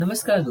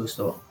नमस्कार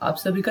दोस्तों, आप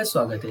सभी का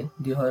स्वागत है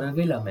दी हॉरर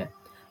विला में।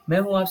 मैं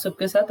हूं आप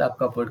सबके साथ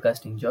आपका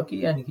पॉडकास्टिंग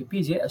जॉकी यानी कि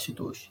पीजे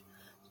आशुतोष।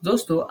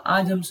 दोस्तों,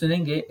 आज हम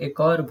सुनेंगे एक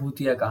और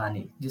भूतिया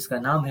कहानी जिसका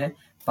नाम है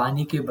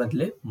पानी के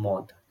बदले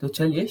मौत। तो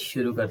चलिए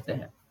शुरू करते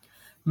हैं।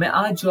 मैं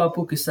आज जो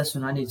आपको किस्सा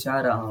सुनाने जा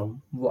रहा हूं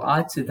वो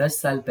आज से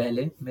 10 साल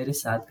पहले मेरे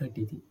साथ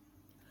घटी थी।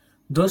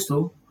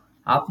 दोस्तों,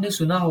 आपने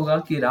सुना होगा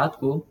कि रात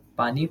को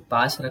पानी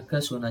पास रखकर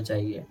सोना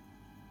चाहिए।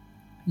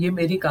 ये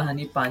मेरी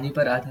कहानी पानी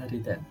पर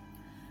आधारित है।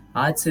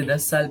 आज से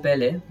 10 साल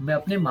पहले मैं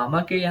अपने मामा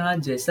के यहाँ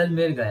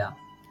जैसलमेर गया।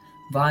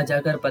 वहां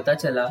जाकर पता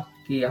चला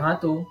कि यहाँ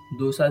तो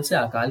 2 साल से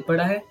अकाल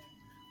पड़ा है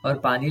और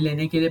पानी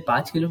लेने के लिए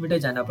 5 किलोमीटर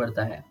जाना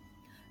पड़ता है।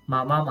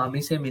 मामा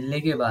मामी से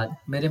मिलने के बाद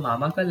मेरे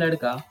मामा का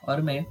लड़का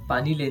और मैं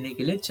पानी लेने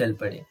के लिए चल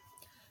पड़े।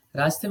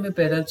 रास्ते में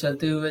पैदल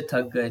चलते हुए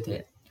थक गए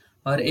थे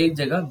और एक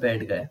जगह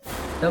बैठ गए।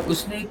 तब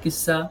उसने एक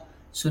किस्सा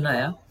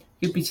सुनाया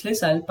कि पिछले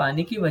साल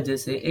पानी की वजह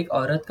से एक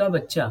औरत का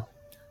बच्चा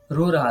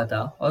रो रहा था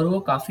और वो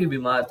काफी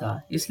बीमार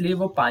था, इसलिए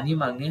वो पानी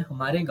मांगने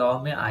हमारे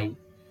गांव में आई,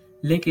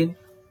 लेकिन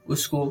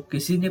उसको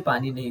किसी ने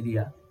पानी नहीं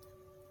दिया।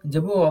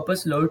 जब वो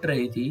वापस लौट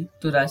रही थी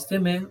तो रास्ते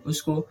में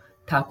उसको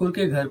ठाकुर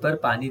के घर पर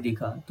पानी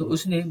दिखा, तो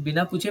उसने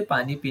बिना पूछे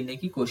पानी पीने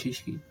की कोशिश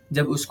की।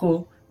 जब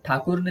उसको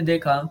ठाकुर ने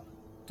देखा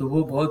तो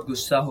वो बहुत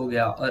गुस्सा हो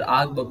गया और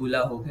आग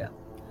बबूला हो गया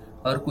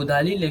और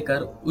कुदाली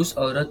लेकर उस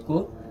औरत को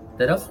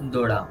तरफ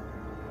दौड़ा।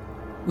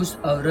 उस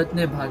औरत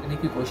ने भागने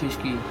की कोशिश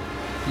की,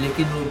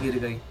 लेकिन वो गिर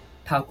गई।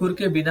 ठाकुर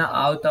के बिना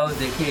आवताव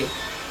देखे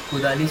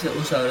कुदाली से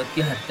उस औरत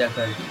की हत्या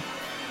कर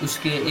दी।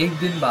 उसके एक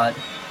दिन बाद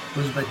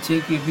उस बच्चे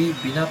की भी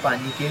बिना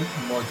पानी के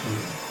मौत हो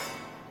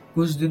गई।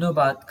 कुछ दिनों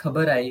बाद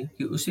खबर आई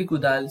कि उसी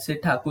कुदाल से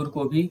ठाकुर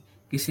को भी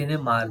किसी ने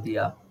मार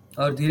दिया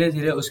और धीरे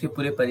धीरे उसके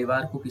पूरे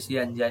परिवार को किसी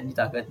अनजानी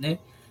ताकत ने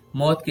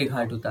मौत के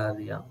घाट उतार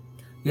दिया।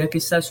 यह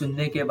किस्सा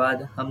सुनने के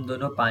बाद हम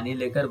दोनों पानी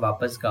लेकर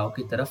वापस गांव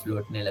की तरफ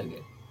लौटने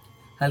लगे।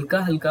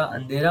 हल्का हल्का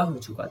अंधेरा हो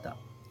चुका था।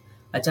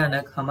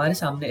 अचानक हमारे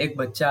सामने एक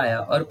बच्चा आया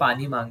और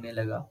पानी मांगने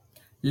लगा,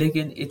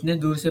 लेकिन इतने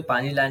दूर से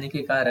पानी लाने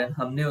के कारण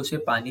हमने उसे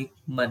पानी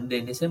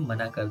देने से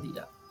मना कर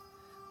दिया।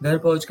 घर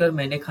पहुंचकर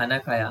मैंने खाना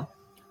खाया,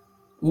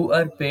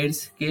 ऊपर पेड़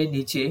के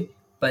नीचे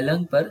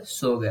पलंग पर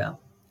सो गया।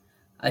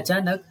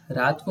 अचानक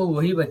रात को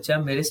वही बच्चा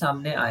मेरे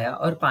सामने आया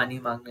और पानी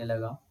मांगने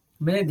लगा।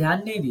 मैंने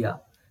ध्यान नहीं दिया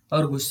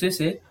और गुस्से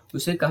से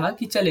उसे कहा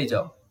कि चले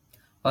जाओ,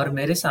 और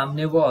मेरे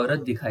सामने वो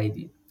औरत दिखाई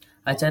दी।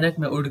 अचानक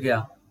मैं उठ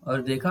गया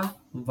और देखा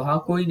वहां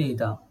कोई नहीं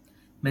था।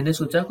 मैंने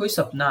सोचा कोई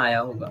सपना आया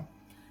होगा।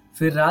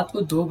 फिर रात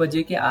को 2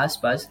 बजे के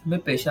आसपास मैं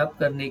पेशाब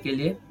करने के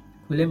लिए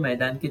खुले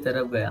मैदान की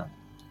तरफ गया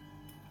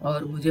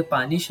और मुझे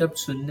पानी शब्द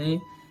सुनने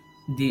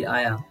दी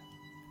आया।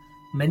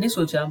 मैंने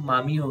सोचा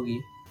मामी होगी।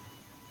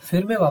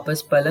 फिर मैं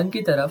वापस पलंग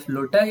की तरफ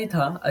लौटा ही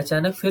था,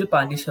 अचानक फिर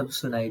पानी शब्द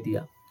सुनाई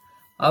दिया।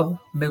 अब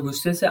मैं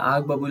गुस्से से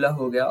आग बबूला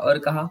हो गया और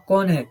कहा,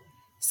 कौन है?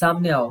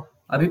 सामने आओ,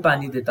 अभी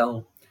पानी देता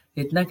हूँ।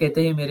 इतना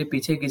कहते ही मेरे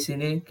पीछे किसी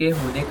ने के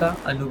होने का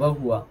अनुभव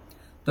हुआ,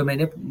 तो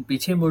मैंने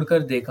पीछे मुड़कर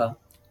देखा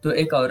तो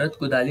एक औरत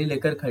कुदाली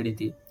लेकर खड़ी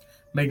थी।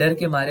 मैं डर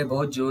के मारे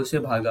बहुत जोर से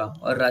भागा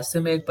और रास्ते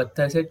में एक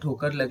पत्थर से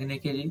ठोकर लगने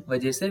की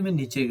वजह से मैं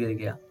नीचे गिर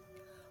गया।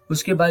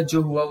 उसके बाद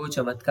जो हुआ वो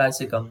चमत्कार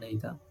से कम नहीं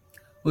था।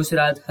 उस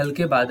रात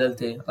हल्के बादल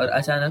थे और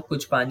अचानक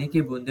कुछ पानी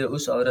की बूंदें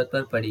उस औरत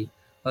पर पड़ी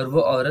और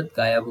वो औरत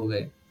गायब हो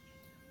गई।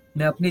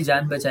 मैं अपनी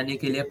जान बचाने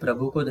के लिए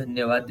प्रभु को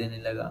धन्यवाद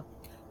देने लगा।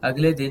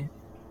 अगले दिन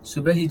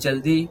सुबह ही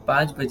जल्दी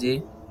 5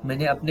 बजे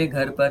मैंने अपने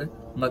घर पर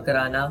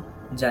मकराना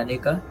जाने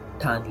का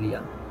ठान लिया।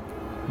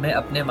 मैं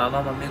अपने मामा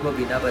मम्मी को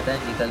बिना बताए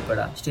निकल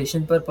पड़ा।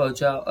 स्टेशन पर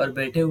पहुंचा और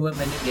बैठे हुए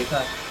मैंने देखा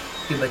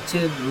कि बच्चे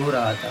रो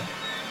रहा था।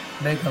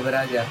 मैं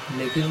घबरा गया,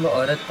 लेकिन वो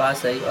औरत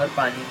पास आई और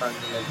पानी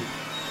मांगने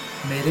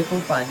लगी। मेरे को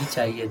पानी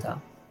चाहिए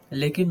था,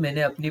 लेकिन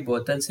मैंने अपनी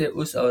बोतल से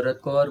उस औरत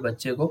को और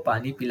बच्चे को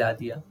पानी पिला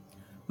दिया।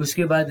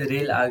 उसके बाद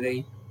रेल आ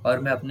गई और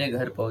मैं अपने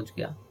घर पहुंच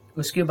गया।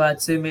 उसके बाद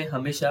से मैं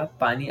हमेशा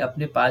पानी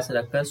अपने पास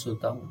रखकर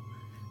सोता हूँ।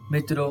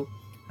 मित्रों,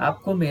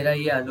 आपको मेरा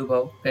ये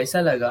अनुभव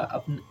कैसा लगा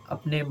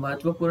अपने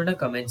महत्वपूर्ण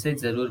कमेंट से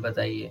ज़रूर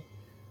बताइए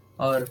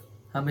और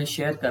हमें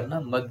शेयर करना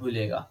मत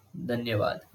भूलिएगा। धन्यवाद।